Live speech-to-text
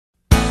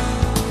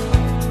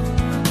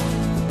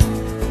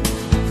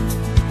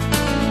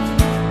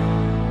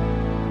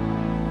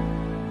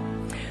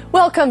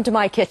Welcome to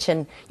my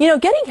kitchen. You know,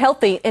 getting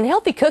healthy and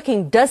healthy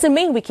cooking doesn't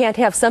mean we can't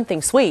have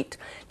something sweet.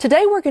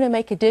 Today we're going to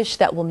make a dish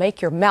that will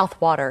make your mouth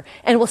water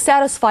and will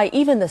satisfy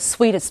even the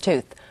sweetest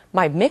tooth.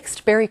 My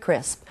mixed berry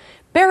crisp.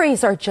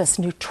 Berries are just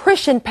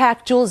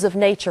nutrition-packed jewels of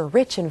nature,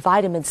 rich in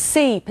vitamin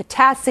C,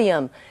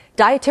 potassium,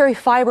 dietary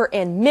fiber,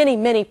 and many,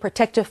 many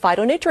protective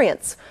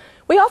phytonutrients.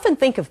 We often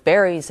think of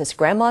berries as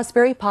grandma's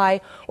berry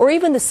pie or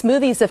even the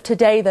smoothies of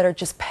today that are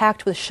just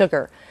packed with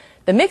sugar.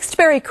 The mixed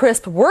berry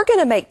crisp we're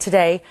going to make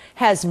today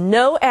has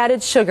no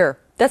added sugar.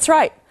 That's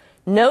right,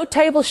 no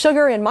table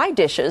sugar in my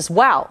dishes.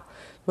 Wow.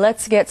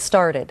 Let's get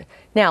started.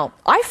 Now,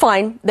 I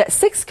find that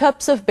 6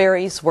 cups of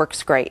berries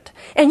works great.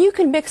 And you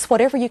can mix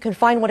whatever you can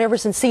find,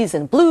 whatever's in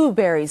season.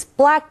 Blueberries,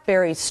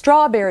 blackberries,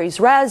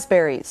 strawberries,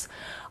 raspberries.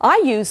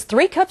 I use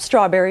 3 cups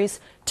strawberries,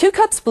 2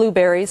 cups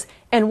blueberries,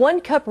 and 1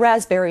 cup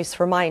raspberries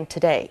for mine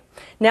today.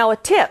 Now, a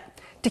tip.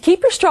 To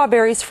keep your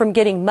strawberries from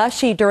getting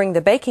mushy during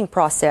the baking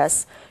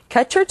process,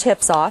 cut your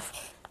tips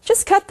off.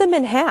 Just cut them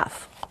in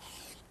half.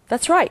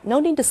 That's right. No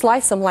need to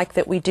slice them like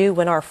that we do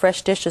in our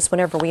fresh dishes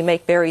whenever we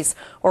make berries,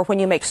 or when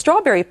you make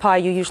strawberry pie,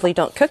 you usually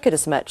don't cook it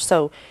as much,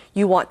 so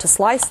you want to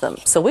slice them.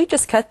 So we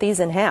just cut these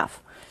in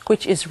half,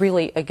 which is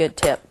really a good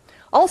tip.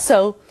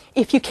 Also,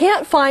 if you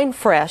can't find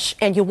fresh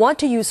and you want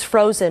to use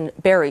frozen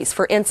berries,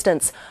 for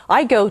instance,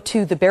 I go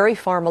to the berry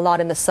farm a lot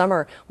in the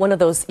summer, one of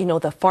those, you know,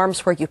 the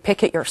farms where you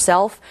pick it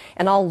yourself,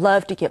 and I'll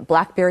love to get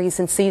blackberries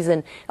in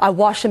season. I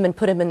wash them and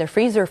put them in the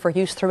freezer for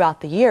use throughout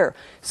the year.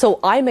 So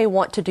I may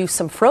want to do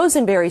some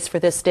frozen berries for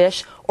this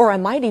dish, or I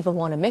might even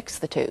want to mix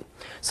the two.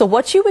 So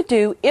what you would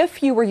do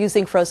if you were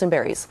using frozen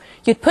berries,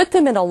 you'd put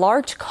them in a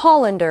large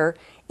colander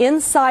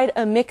inside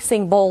a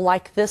mixing bowl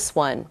like this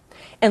one,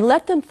 and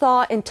let them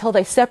thaw until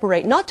they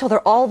separate, not till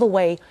they're all the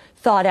way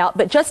thawed out,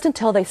 but just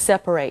until they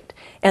separate.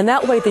 And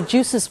that way the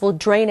juices will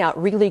drain out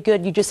really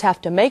good. You just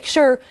have to make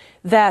sure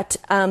that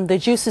the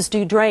juices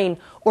do drain,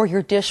 or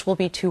your dish will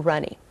be too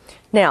runny.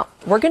 Now,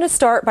 we're going to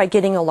start by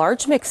getting a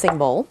large mixing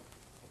bowl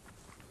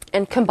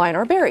and combine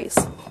our berries.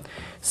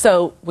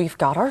 So we've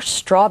got our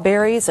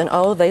strawberries, and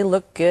oh, they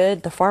look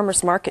good. The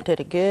farmer's market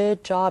did a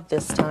good job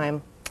this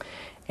time.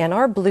 And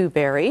our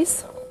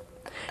blueberries.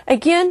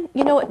 Again,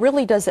 you know, it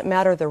really doesn't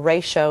matter the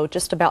ratio,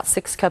 just about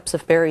 6 cups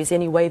of berries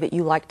any way that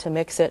you like to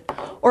mix it,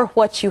 or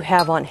what you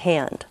have on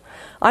hand.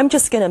 I'm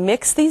just going to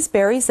mix these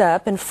berries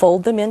up and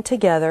fold them in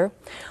together.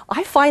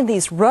 I find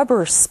these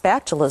rubber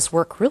spatulas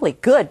work really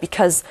good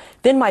because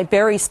then my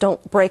berries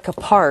don't break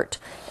apart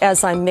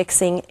as I'm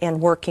mixing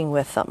and working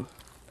with them.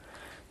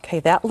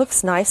 Okay, that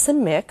looks nice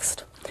and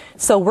mixed.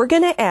 So we're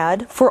going to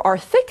add, for our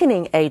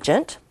thickening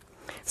agent,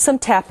 some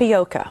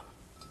tapioca.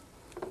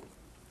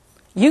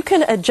 You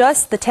can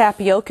adjust the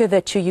tapioca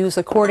that you use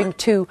according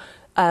to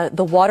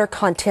the water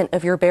content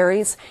of your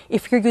berries.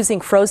 If you're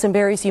using frozen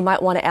berries, you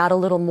might want to add a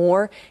little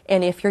more,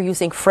 and if you're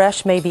using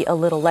fresh, maybe a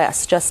little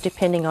less, just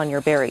depending on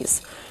your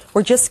berries.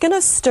 We're just going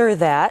to stir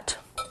that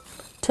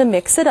to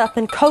mix it up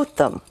and coat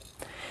them.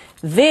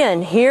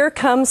 Then here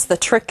comes the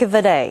trick of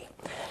the day.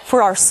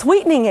 For our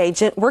sweetening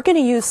agent, we're going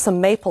to use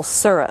some maple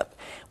syrup.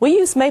 We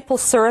use maple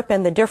syrup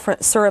and the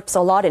different syrups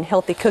a lot in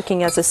healthy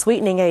cooking as a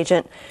sweetening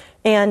agent.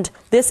 And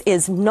this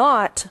is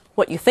not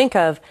what you think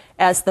of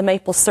as the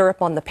maple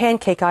syrup on the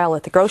pancake aisle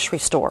at the grocery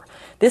store.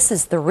 This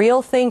is the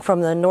real thing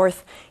from the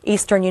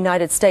northeastern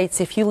United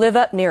States. If you live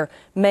up near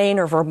Maine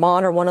or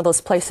Vermont or one of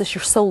those places,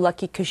 you're so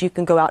lucky because you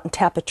can go out and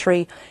tap a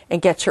tree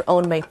and get your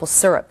own maple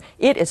syrup.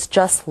 It is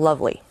just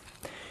lovely.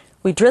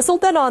 We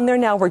drizzled that on there.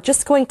 Now we're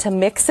just going to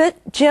mix it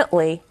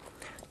gently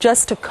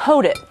just to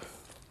coat it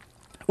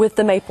with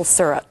the maple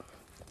syrup.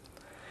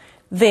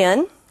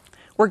 Then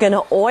we're going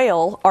to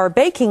oil our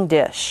baking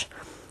dish.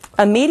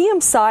 A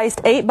medium-sized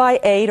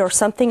 8x8 or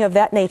something of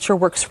that nature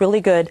works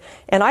really good,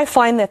 and I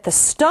find that the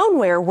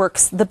stoneware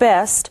works the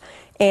best,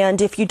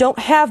 and if you don't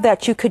have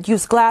that, you could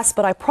use glass,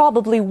 but I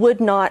probably would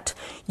not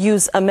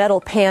use a metal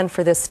pan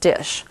for this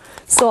dish.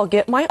 So I'll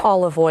get my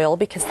olive oil,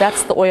 because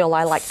that's the oil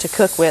I like to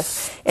cook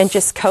with, and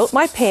just coat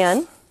my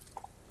pan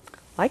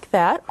like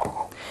that,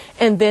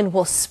 and then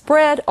we'll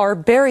spread our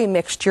berry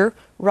mixture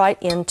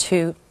right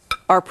into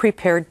our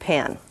prepared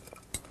pan.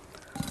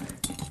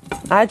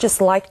 I just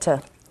like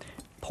to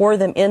pour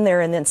them in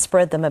there and then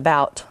spread them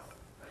about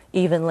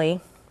evenly.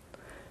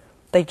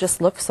 They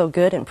just look so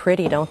good and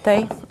pretty, don't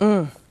they?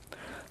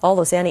 All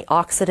those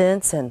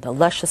antioxidants and the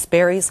luscious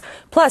berries.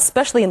 Plus,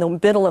 especially in the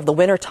middle of the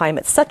winter time,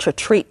 it's such a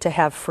treat to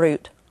have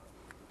fruit.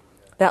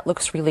 That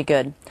looks really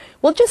good.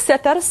 We'll just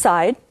set that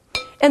aside,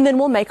 and then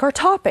we'll make our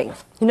topping.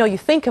 You know, you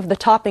think of the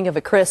topping of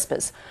a crisp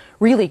as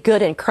really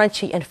good and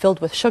crunchy and filled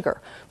with sugar.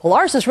 Well,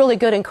 ours is really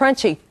good and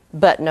crunchy,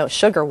 but no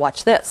sugar.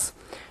 Watch this.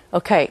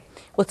 Okay.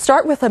 Let's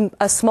start with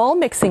a small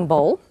mixing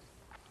bowl.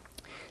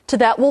 To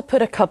that we'll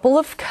put a couple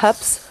of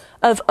cups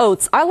of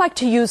oats. I like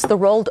to use the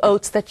rolled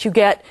oats that you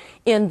get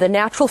in the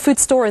natural food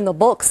store in the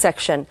bulk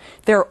section.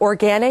 They're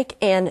organic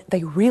and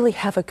they really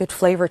have a good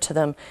flavor to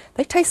them.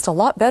 They taste a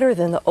lot better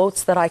than the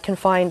oats that I can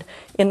find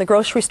in the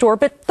grocery store,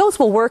 but those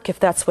will work if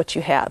that's what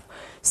you have.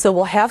 So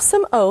we'll have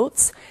some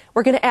oats.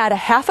 We're going to add a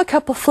half a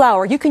cup of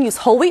flour. You can use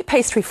whole wheat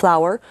pastry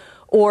flour,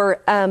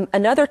 or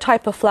another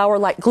type of flour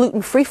like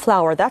gluten-free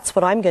flour. That's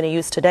what I'm going to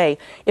use today.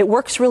 It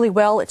works really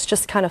well. It's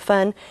just kind of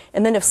fun.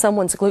 And then if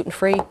someone's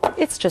gluten-free,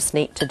 it's just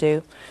neat to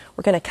do.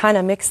 We're going to kind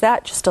of mix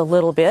that just a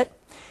little bit.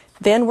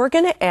 Then we're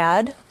going to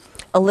add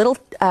a little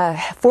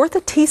fourth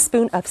a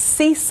teaspoon of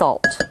sea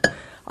salt.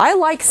 I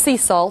like sea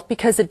salt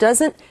because it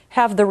doesn't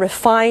have the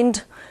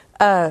refined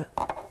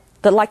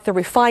the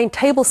refined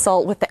table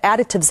salt with the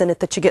additives in it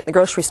that you get in the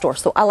grocery store.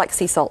 So I like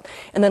sea salt.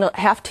 And then a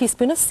half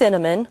teaspoon of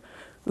cinnamon.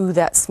 Ooh,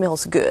 that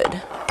smells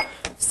good.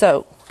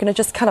 So I'm going to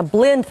just kind of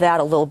blend that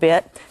a little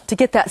bit to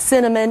get that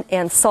cinnamon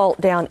and salt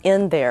down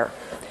in there.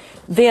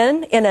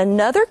 Then in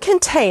another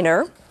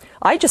container,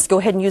 I just go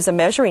ahead and use a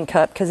measuring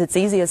cup because it's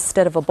easy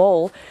instead of a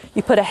bowl.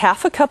 You put a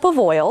half a cup of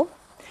oil,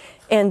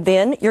 and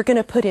then you're going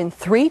to put in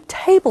 3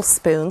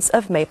 tablespoons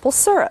of maple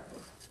syrup.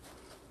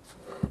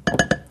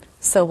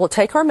 So we'll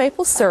take our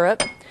maple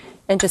syrup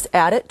and just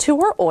add it to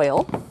our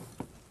oil.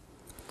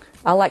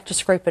 I like to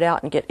scrape it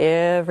out and get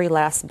every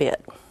last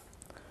bit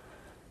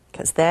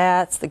because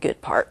that's the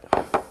good part.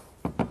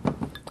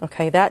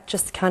 Okay, that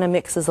just kind of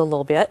mixes a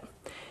little bit.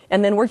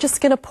 And then we're just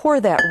going to pour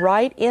that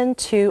right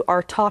into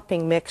our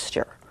topping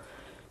mixture,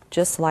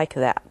 just like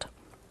that.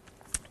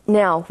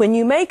 Now, when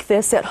you make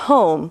this at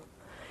home,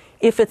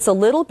 if it's a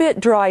little bit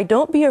dry,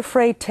 don't be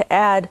afraid to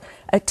add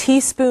a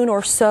teaspoon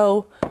or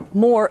so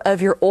more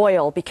of your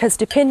oil, because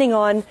depending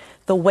on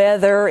the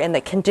weather and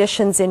the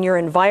conditions in your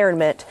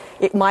environment,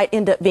 it might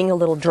end up being a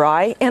little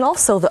dry. And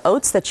also the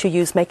oats that you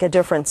use make a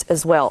difference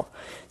as well.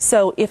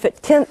 So if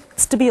it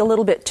tends to be a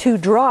little bit too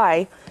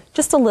dry,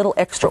 just a little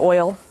extra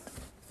oil.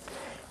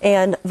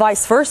 And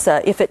vice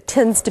versa, if it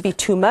tends to be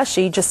too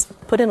mushy,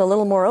 just put in a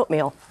little more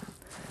oatmeal.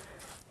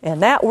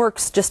 And that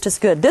works just as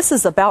good. This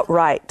is about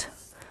right.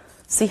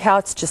 See how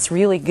it's just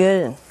really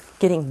good and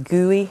getting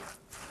gooey?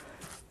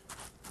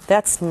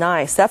 That's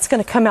nice. That's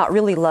going to come out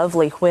really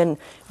lovely when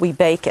we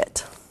bake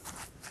it.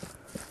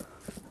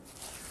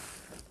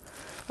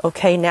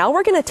 Okay, now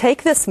we're going to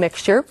take this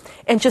mixture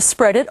and just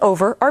spread it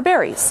over our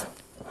berries.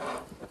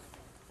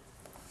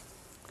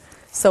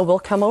 So we'll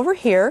come over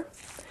here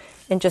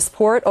and just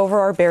pour it over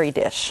our berry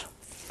dish.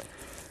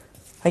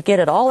 I get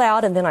it all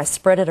out and then I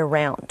spread it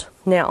around.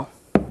 Now,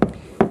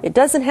 it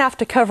doesn't have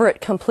to cover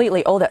it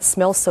completely. Oh, that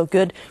smells so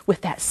good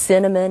with that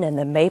cinnamon and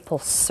the maple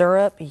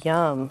syrup.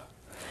 Yum.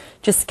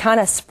 Just kind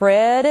of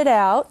spread it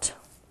out,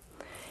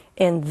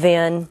 and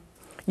then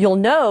you'll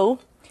know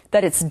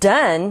that it's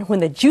done when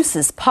the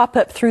juices pop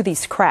up through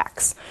these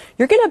cracks.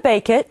 You're going to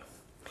bake it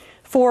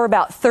for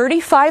about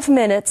 35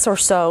 minutes or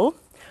so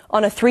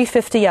on a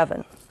 350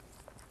 oven.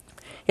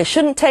 It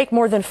shouldn't take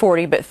more than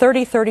 40, but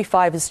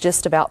 30-35 is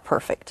just about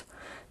perfect.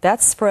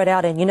 That's spread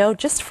out, and you know,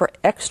 just for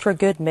extra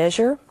good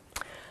measure,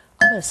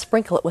 I'm going to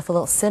sprinkle it with a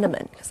little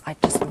cinnamon because I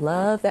just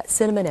love that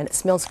cinnamon and it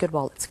smells good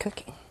while it's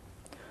cooking.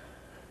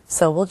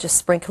 So we'll just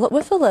sprinkle it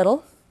with a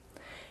little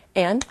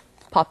and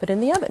pop it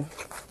in the oven.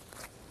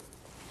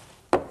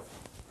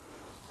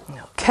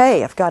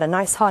 Okay, I've got a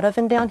nice hot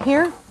oven down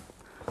here.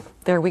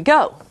 There we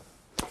go.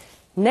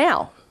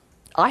 Now,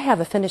 I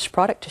have a finished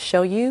product to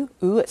show you.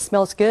 Ooh, it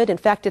smells good. In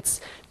fact, it's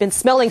been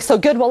smelling so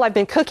good while I've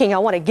been cooking, I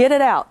want to get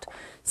it out.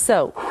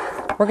 So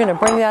we're going to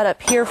bring that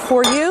up here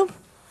for you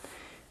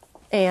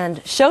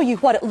and show you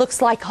what it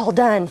looks like all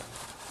done.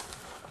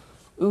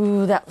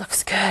 Ooh, that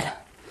looks good.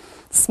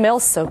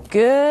 Smells so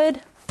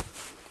good.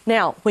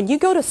 Now, when you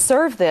go to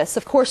serve this,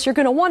 of course, you're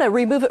going to want to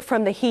remove it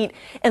from the heat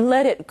and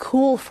let it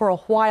cool for a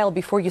while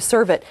before you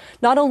serve it,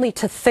 not only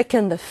to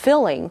thicken the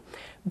filling,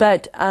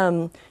 but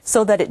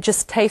so that it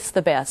just tastes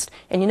the best.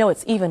 And you know,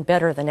 it's even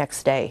better the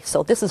next day.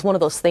 So this is one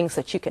of those things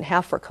that you can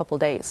have for a couple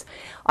days.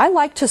 I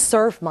like to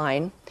serve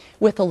mine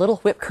with a little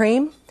whipped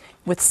cream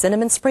with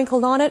cinnamon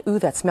sprinkled on it. Ooh,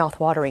 that's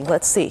mouth-watering.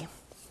 Let's see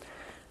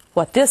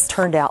what this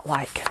turned out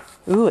like.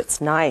 Ooh,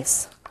 it's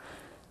nice.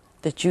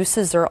 The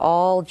juices are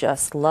all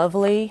just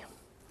lovely.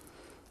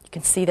 You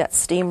can see that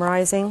steam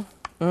rising.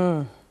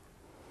 That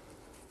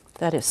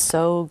is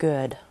so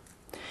good.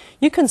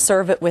 You can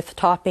serve it with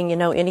topping, you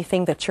know,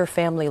 anything that your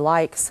family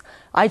likes.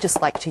 I just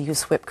like to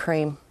use whipped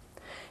cream.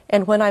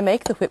 And when I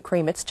make the whipped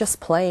cream, it's just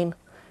plain.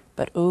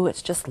 But ooh,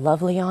 it's just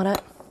lovely on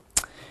it.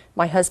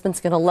 My husband's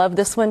going to love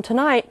this one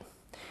tonight.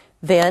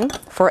 Then,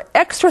 for an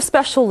extra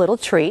special little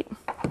treat,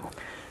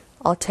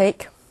 I'll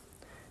take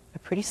a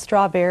pretty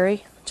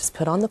strawberry, just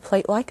put on the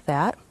plate like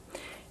that,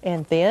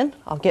 and then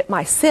I'll get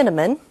my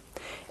cinnamon,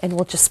 and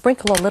we'll just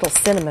sprinkle a little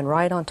cinnamon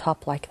right on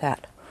top like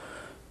that.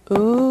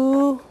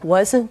 Ooh,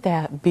 wasn't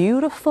that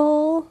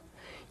beautiful?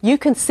 You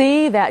can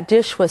see that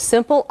dish was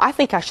simple. I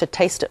think I should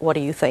taste it. What do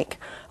you think?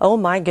 Oh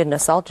my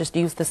goodness, I'll just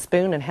use the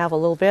spoon and have a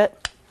little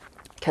bit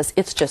because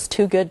it's just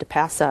too good to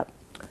pass up.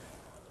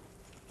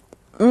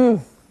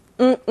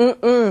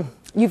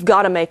 You've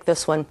got to make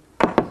this one.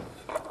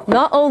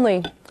 Not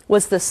only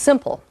was this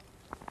simple,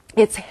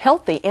 it's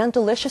healthy and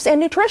delicious and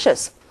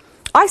nutritious.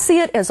 I see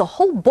it as a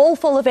whole bowl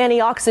full of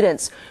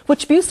antioxidants,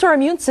 which boosts our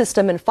immune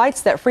system and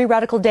fights that free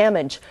radical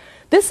damage.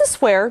 This is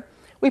where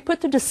we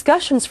put the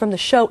discussions from the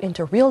show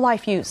into real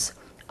life use.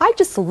 I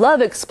just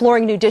love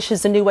exploring new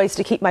dishes and new ways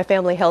to keep my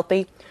family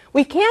healthy.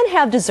 We can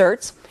have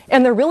desserts,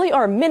 and there really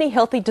are many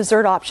healthy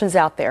dessert options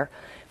out there.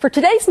 For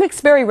today's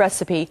mixed berry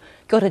recipe,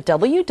 go to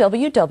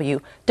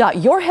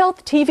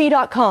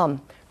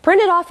www.yourhealthtv.com.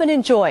 Print it off and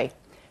enjoy.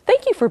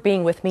 Thank you for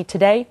being with me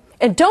today,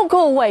 and don't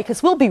go away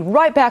because we'll be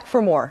right back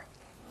for more.